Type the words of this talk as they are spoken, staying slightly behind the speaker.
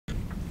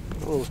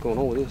know what's going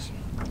on with this.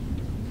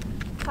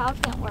 Kyle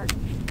can't work.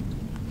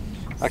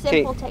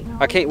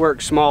 I can't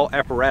work small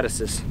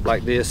apparatuses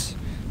like this.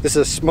 This is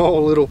a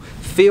small little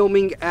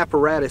filming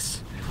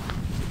apparatus,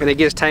 and it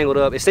gets tangled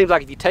up. It seems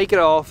like if you take it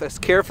off as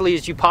carefully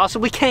as you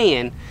possibly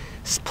can,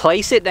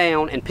 place it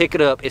down and pick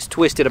it up, it's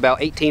twisted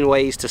about 18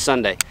 ways to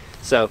Sunday.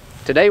 So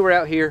today we're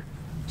out here,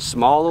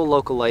 small little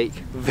local lake,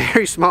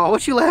 very small.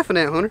 What you laughing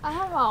at, Hunter? I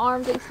have my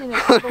arms extended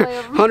all the way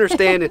over. Hunter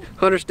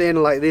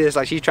standing like this,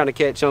 like she's trying to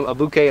catch a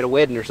bouquet at a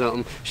wedding or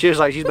something. She's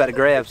like she's about to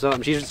grab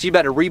something. She's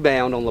about to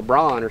rebound on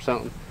LeBron or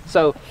something.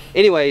 So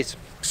anyways,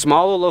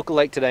 small little local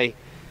lake today.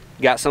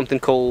 Got something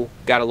cool.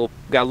 Got a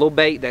little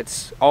bait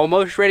that's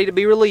almost ready to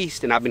be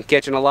released, and I've been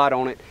catching a lot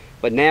on it.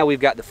 But now we've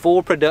got the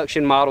full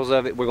production models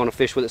of it. We're going to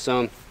fish with it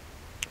some.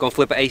 Going to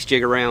flip an ace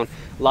jig around.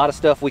 A lot of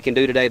stuff we can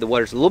do today. The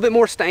water's a little bit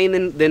more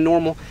stained than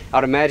normal.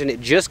 I'd imagine it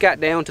just got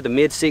down to the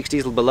mid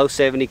 60s, below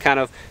 70 kind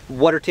of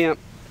water temp.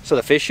 So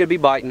the fish should be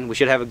biting. We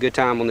should have a good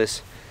time on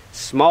this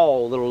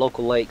small little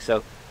local lake.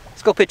 So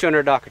let's go pitch under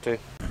a dock or two.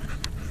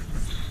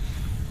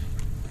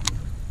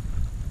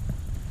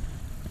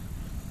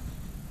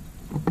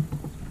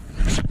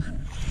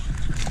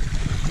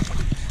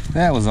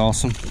 That was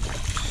awesome.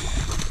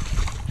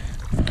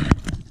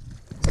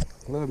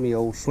 Love me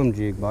old swim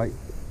jig bite.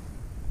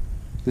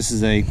 This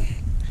is a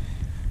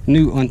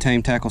new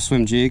Untamed tackle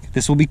swim jig.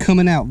 This will be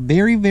coming out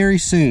very, very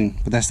soon.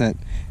 But that's that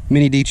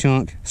mini D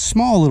chunk.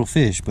 Small little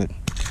fish, but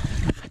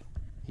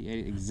he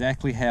ate it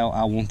exactly how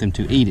I want them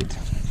to eat it.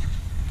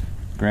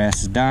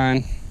 Grass is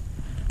dying.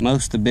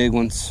 Most of the big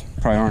ones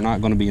probably are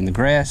not going to be in the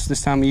grass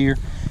this time of year,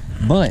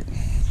 but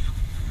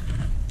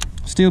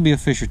still be a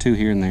fish or two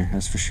here and there,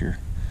 that's for sure.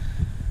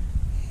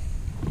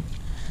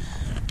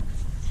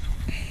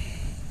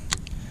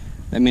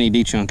 That mini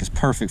D chunk is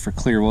perfect for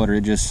clear water.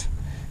 It's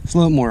a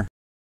little more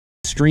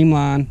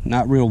streamlined,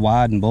 not real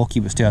wide and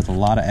bulky, but still has a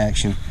lot of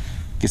action.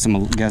 Has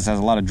a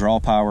lot of draw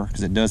power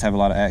because it does have a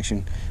lot of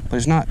action, but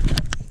it's not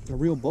a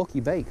real bulky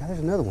bait. God, there's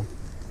another one.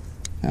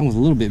 That one's a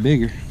little bit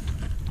bigger.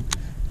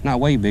 Not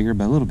way bigger,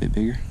 but a little bit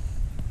bigger.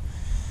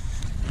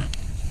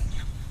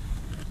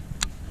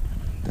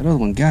 That other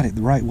one got it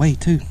the right way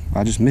too.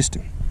 I just missed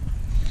him.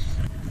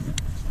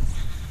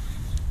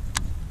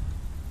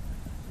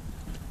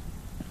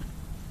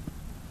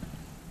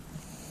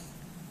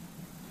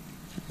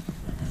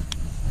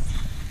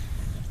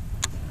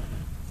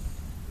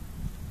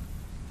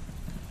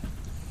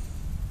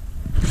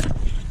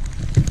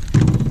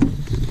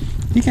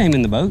 He came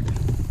in the boat.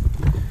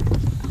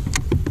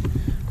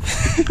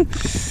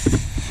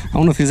 I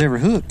don't know if he's ever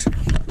hooked,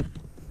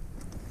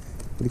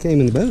 but he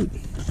came in the boat.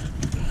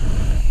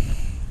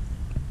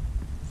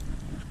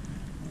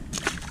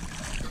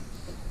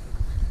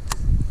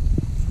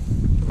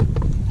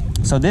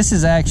 So this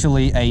is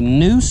actually a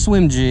new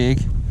swim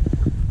jig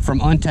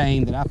from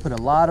Untamed that I put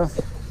a lot of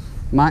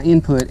my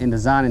input in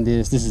designing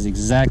this. This is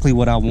exactly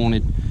what I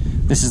wanted.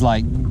 This is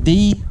like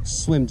the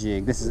swim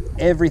jig. This is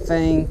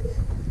everything.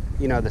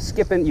 You know, the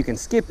skipping, you can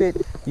skip it,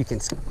 you can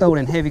throw it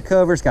in heavy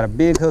cover. It's got a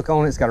big hook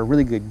on it, it's got a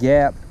really good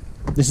gap.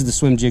 This is the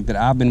swim jig that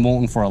I've been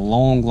wanting for a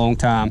long, long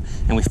time,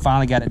 and we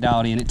finally got it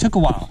dialed in. It took a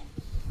while,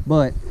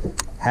 but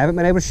haven't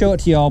been able to show it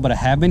to y'all, but I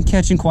have been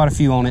catching quite a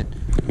few on it.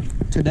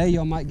 Today,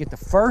 y'all might get the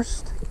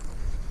first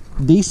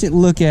decent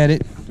look at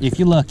it, if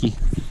you're lucky,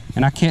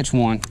 and I catch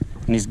one,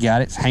 and he's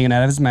got it hanging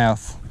out of his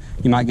mouth.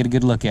 You might get a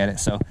good look at it,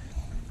 so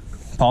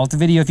pause the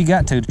video if you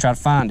got to try to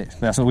find it.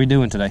 That's what we're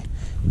doing today.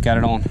 Got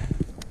it on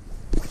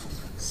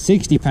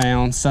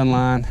 60-pound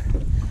Sunline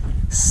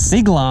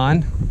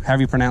Siglon,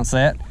 however you pronounce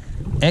that,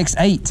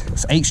 X8.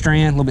 It's 8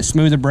 strand, a little bit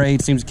smoother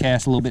braid, seems to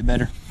cast a little bit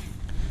better.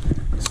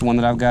 It's the one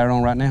that I've got it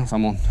on right now, so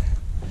I'm gonna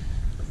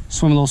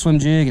swim a little swim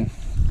jig and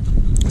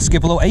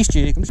skip a little ace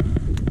jig.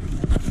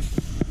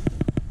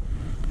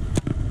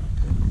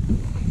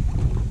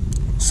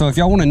 So if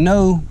y'all want to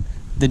know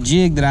the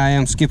jig that I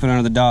am skipping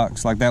under the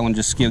docks, like that one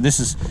just skipped, this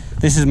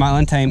is my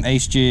Untamed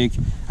ace jig.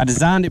 I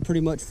designed it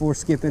pretty much for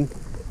skipping.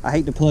 I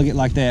hate to plug it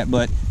like that,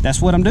 but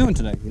that's what I'm doing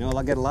today. You know,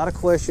 I get a lot of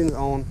questions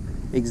on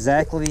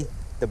exactly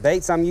the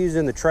baits I'm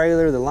using, the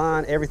trailer, the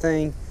line,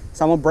 everything.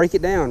 So I'm gonna break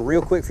it down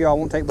real quick for y'all.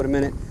 Won't take but a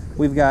minute.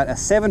 We've got a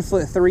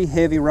 7'3"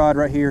 heavy rod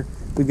right here.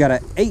 We've got an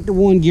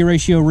 8-to-1 gear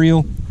ratio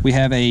reel. We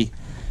have a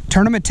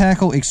Tournament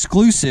Tackle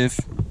exclusive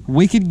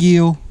Wicked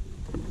Gill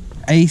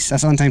Ace.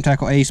 That's Untamed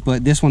Tackle Ace,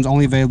 but this one's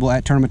only available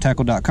at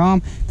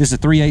tournamenttackle.com. This is a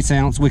 3/8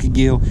 ounce Wicked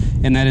Gill,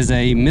 and that is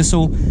a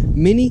Missile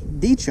Mini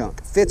D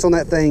chunk. Fits on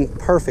that thing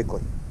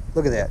perfectly.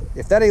 Look at that.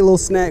 If that ain't a little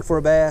snack for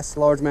a bass,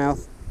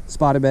 largemouth,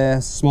 spotted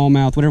bass,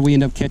 smallmouth, whatever we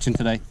end up catching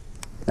today,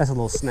 that's a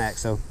little snack.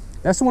 So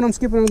that's the one I'm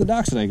skipping on the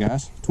docks today,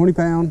 guys.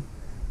 20-pound.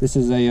 This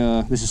is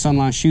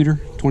Sunline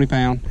Shooter,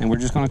 20-pound, and we're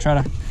just gonna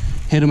try to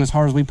hit them as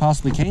hard as we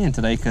possibly can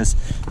today, because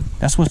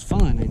that's what's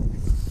fun.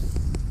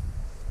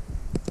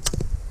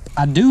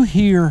 I do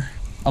hear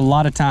a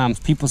lot of times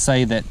people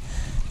say that,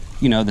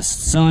 you know, the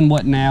sun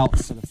wasn't out,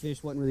 so the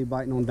fish wasn't really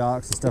biting on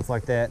docks and stuff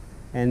like that.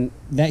 And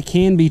that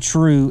can be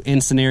true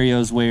in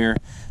scenarios where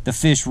the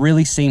fish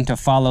really seem to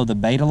follow the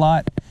bait a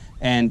lot.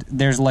 And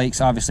there's lakes,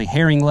 obviously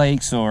herring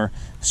lakes or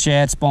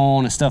shad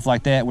spawn and stuff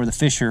like that, where the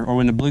fish are, or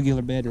in the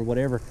bluegillar bed or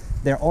whatever.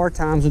 There are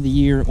times of the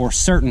year or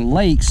certain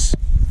lakes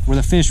where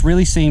the fish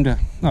really seem to,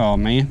 oh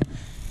man,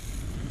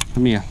 give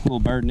me a little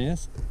bird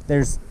nest.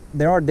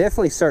 There are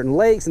definitely certain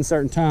lakes and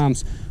certain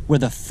times where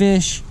the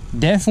fish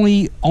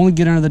definitely only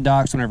get under the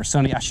docks whenever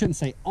sunny. I shouldn't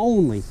say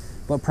only,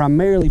 but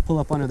primarily pull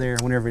up under there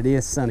whenever it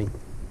is sunny.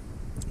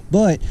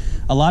 But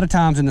a lot of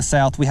times in the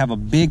south, we have a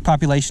big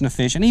population of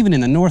fish, and even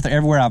in the north,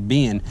 everywhere I've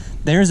been,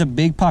 there's a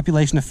big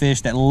population of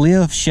fish that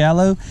live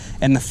shallow,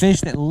 and the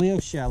fish that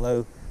live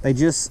shallow,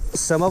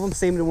 some of them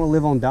seem to want to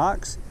live on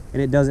docks,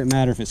 and it doesn't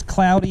matter if it's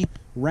cloudy,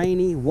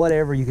 rainy,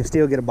 whatever, you can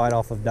still get a bite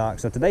off of dock.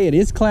 So today it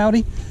is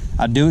cloudy.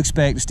 I do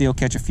expect to still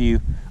catch a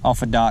few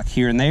off a dock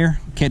here and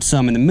there, catch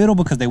some in the middle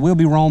because they will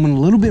be roaming a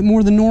little bit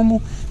more than normal,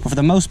 but for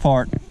the most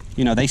part,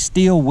 you know, they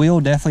still will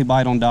definitely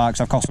bite on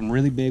docks. I've caught some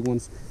really big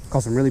ones.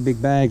 Caught some really big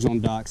bags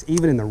on docks,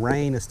 even in the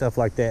rain and stuff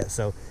like that.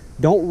 So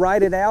don't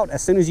write it out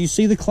as soon as you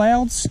see the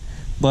clouds,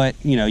 but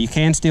you know, you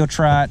can still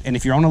try it. And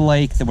if you're on a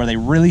lake where they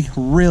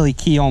really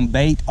key on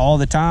bait all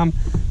the time,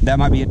 that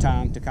might be a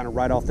time to kind of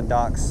write off the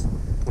docks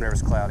whenever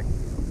it's cloudy.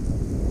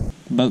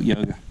 Boat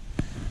yoga.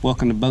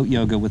 Welcome to boat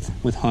yoga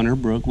with Hunter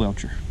Brooke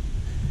Welcher.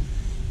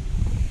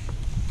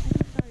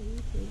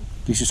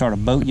 You should start a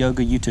boat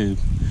yoga YouTube.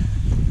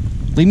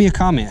 Leave me a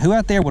comment. Who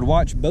out there would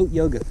watch boat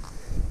yoga?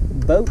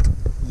 Boat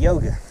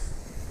yoga.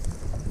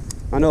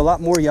 I know a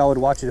lot more of y'all would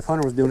watch it if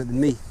Hunter was doing it than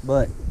me,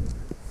 but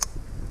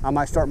I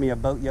might start me a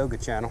boat yoga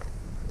channel.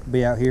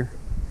 Be out here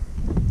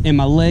in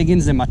my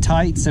leggings and my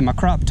tights and my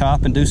crop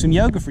top and do some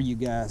yoga for you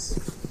guys.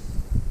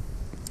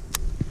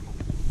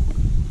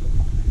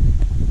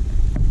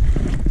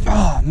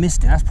 Oh, I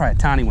missed it. That's probably a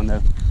tiny one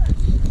though.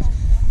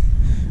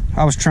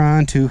 I was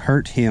trying to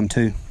hurt him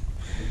too.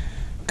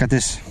 Got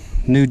this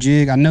new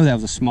jig. I know that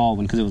was a small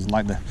one because it was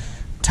like the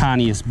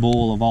tiniest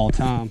bull of all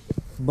time,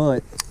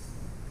 but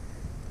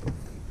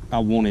I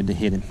wanted to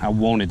hit him. I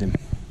wanted him.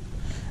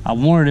 I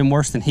wanted him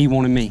worse than he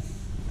wanted me.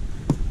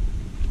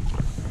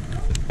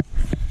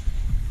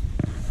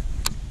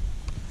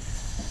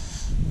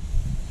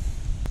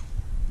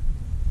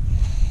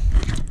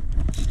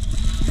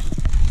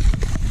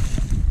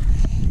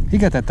 He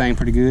got that thing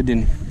pretty good,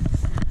 didn't he?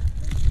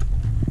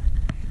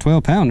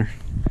 12 pounder.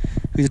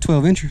 He's a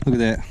 12 incher. Look at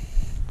that.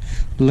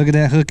 Look at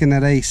that hook and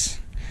that ace.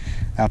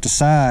 Out the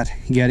side.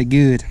 He got it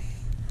good.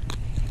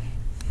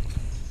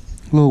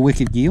 A little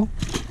wicked gill.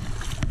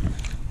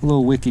 A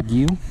little wicked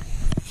gill.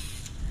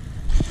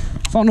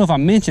 So I don't know if I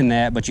mentioned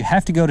that, but you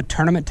have to go to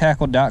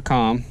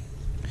tournamenttackle.com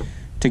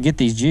to get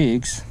these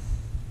jigs.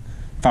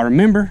 If I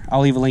remember, I'll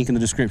leave a link in the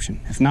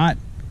description. If not,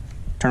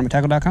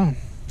 tournamenttackle.com.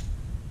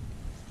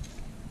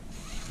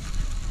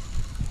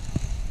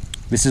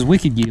 This is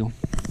wicked gill.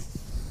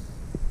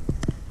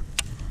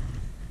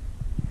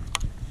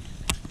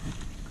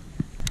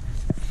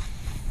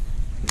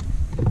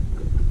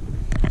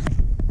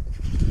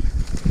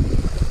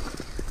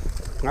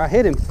 I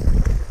hit him.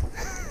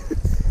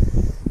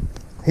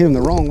 Hit him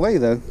the wrong way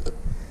though.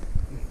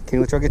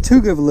 Can't let y'all get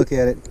too good of a look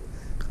at it.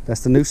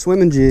 That's the new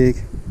swimming jig.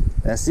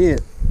 That's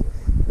it.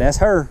 That's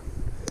her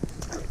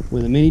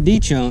with a mini D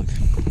chunk.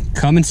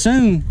 Coming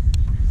soon.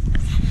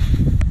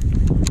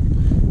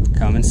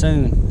 Coming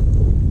soon.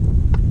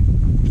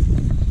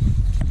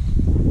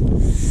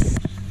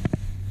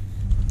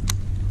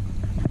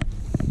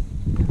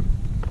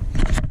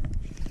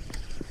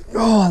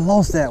 Oh, I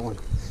lost that one.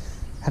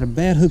 Had a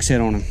bad hook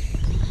set on him.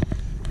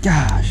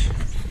 Gosh.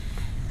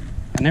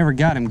 I never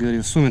got him good. He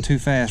was swimming too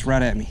fast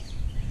right at me.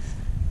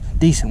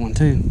 Decent one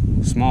too.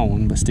 Small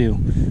one, but still.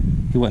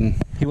 He wasn't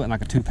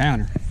like a 2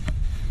 pounder.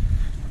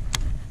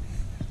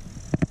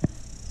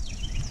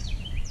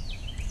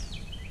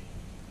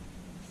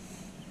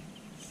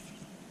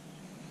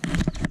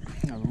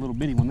 That was a little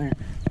bitty one there.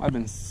 Might have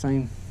been the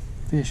same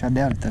fish. I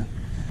doubt it though.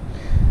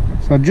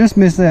 So I just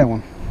missed that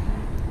one.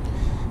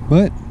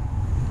 But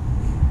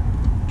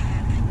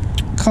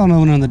caught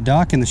another one on the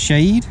dock in the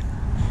shade.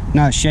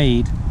 Not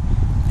shade,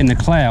 in the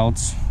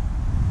clouds.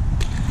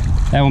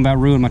 That one about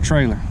ruined my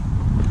trailer.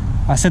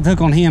 I set the hook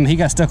on him, he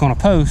got stuck on a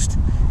post,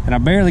 and I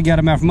barely got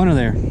him out from under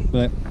there,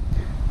 but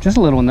just a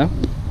little one though.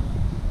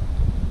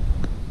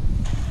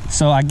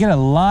 So I get a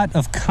lot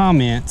of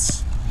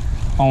comments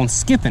on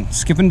skipping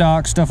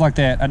docks, stuff like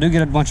that. I do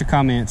get a bunch of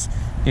comments.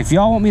 If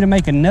y'all want me to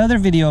make another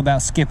video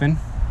about skipping,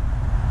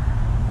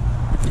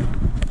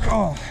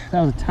 oh,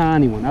 that was a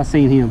tiny one. I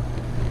seen him.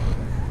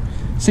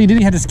 See,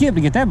 didn't have to skip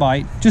to get that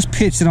bite, just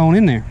pitched it on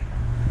in there.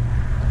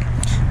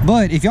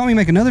 But if y'all want me to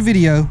make another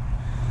video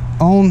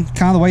on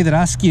kind of the way that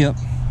I skip,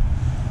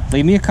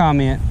 leave me a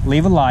comment,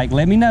 leave a like,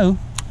 let me know,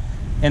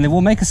 and then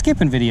we'll make a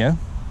skipping video,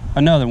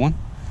 another one.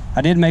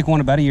 I did make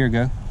one about a year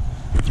ago.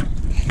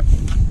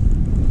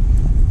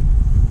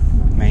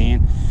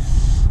 Man,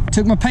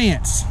 took my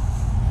pants.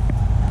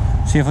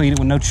 See if I eat it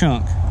with no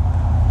chunk.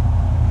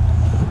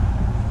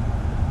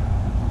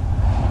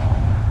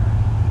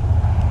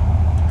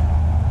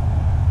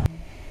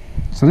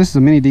 So this is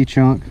a mini D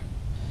chunk.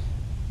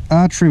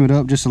 I trim it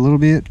up just a little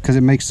bit because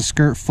it makes the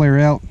skirt flare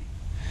out.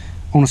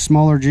 on a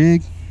smaller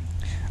jig.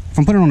 If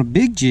I'm putting it on a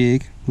big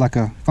jig, like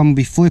if I'm gonna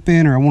be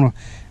flipping or I want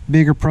a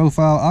bigger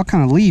profile, I'll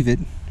kind of leave it.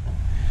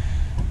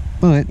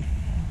 But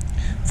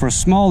for a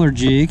smaller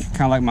jig,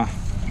 kind of like my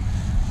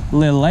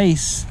little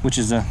ace, which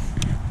is a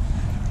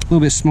little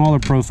bit smaller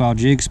profile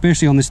jig,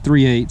 especially on this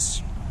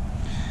 3/8,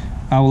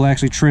 I will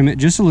actually trim it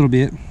just a little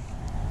bit.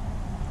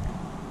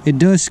 It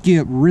does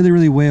skip really,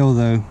 really well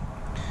though.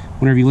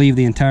 Whenever you leave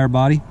the entire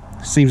body,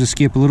 seems to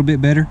skip a little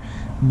bit better,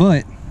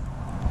 but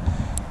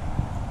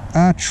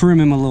I trim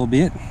him a little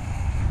bit,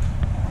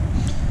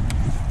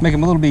 make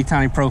him a little bitty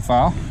tiny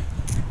profile,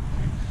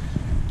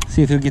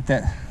 see if he'll get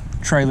that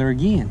trailer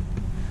again.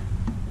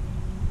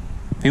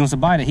 If he wants to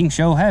bite it, he can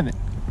sure have it.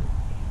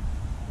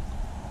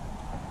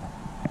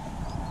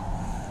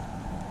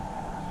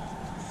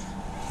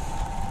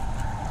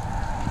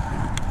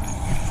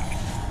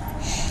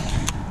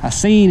 I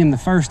seen him the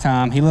first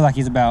time. He looked like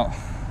he's about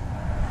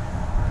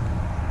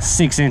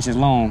 6 inches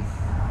long.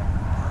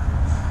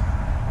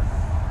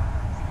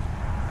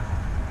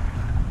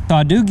 So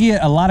I do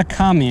get a lot of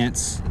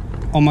comments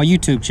on my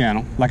YouTube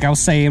channel, like I was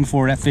saying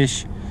before that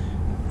fish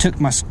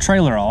took my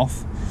trailer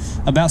off,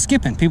 about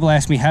skipping. People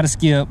ask me how to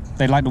skip.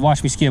 They'd like to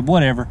watch me skip,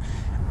 whatever.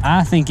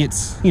 I think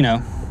it's, you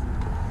know,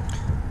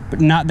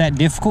 but not that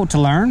difficult to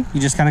learn.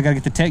 You just kind of got to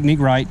get the technique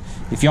right.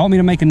 If y'all want me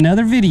to make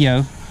another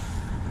video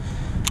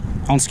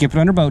on skipping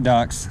under boat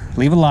docks,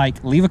 leave a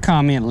like, leave a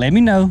comment, let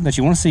me know that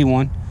you want to see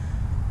one,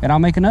 and I'll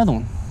make another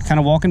one. Kind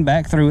of walking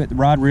back through it, the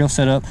rod reel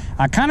set up.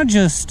 I kind of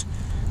just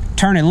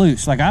turn it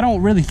loose. Like, I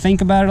don't really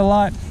think about it a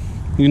lot,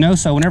 you know,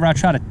 so whenever I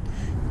try to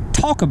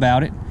talk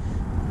about it,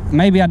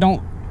 maybe I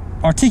don't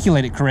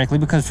articulate it correctly,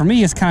 because for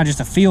me it's kind of just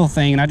a feel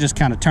thing, and I just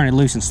kind of turn it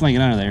loose and sling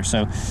it under there.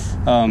 So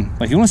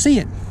but if you want to see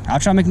it, I'll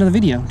try to make another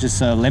video.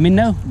 Just let me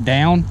know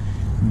down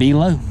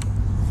below.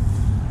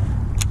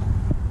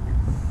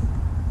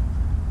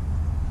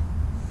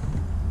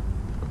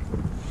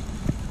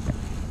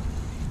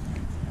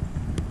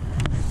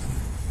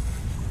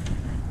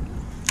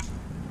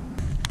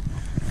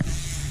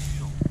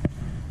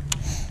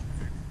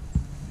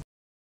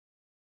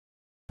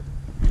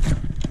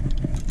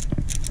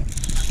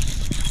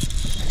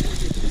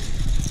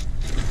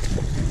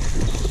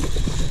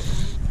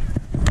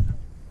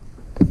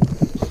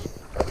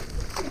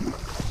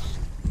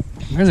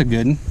 There's a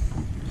good one.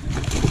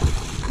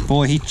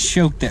 Boy, he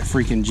choked that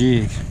freaking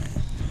jig.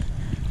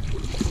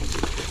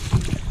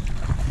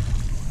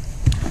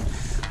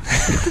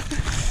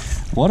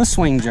 What a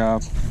swing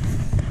job.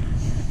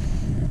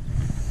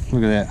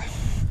 Look at that.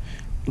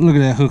 Look at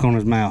that hook on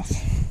his mouth.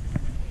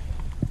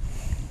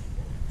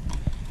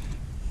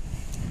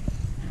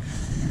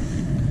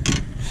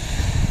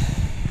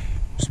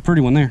 It's a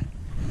pretty one there.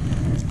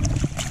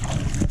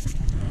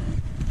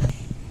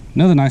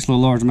 Another nice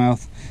little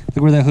largemouth.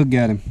 Look where that hook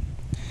got him.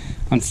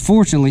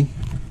 Unfortunately,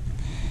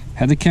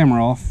 had the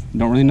camera off.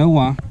 Don't really know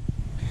why.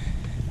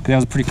 Because that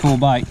was a pretty cool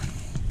bite.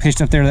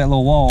 Pitched up there to that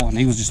little wall, and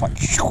he was just like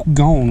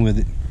gone with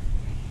it.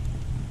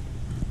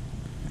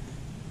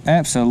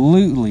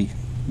 Absolutely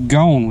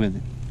gone with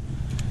it.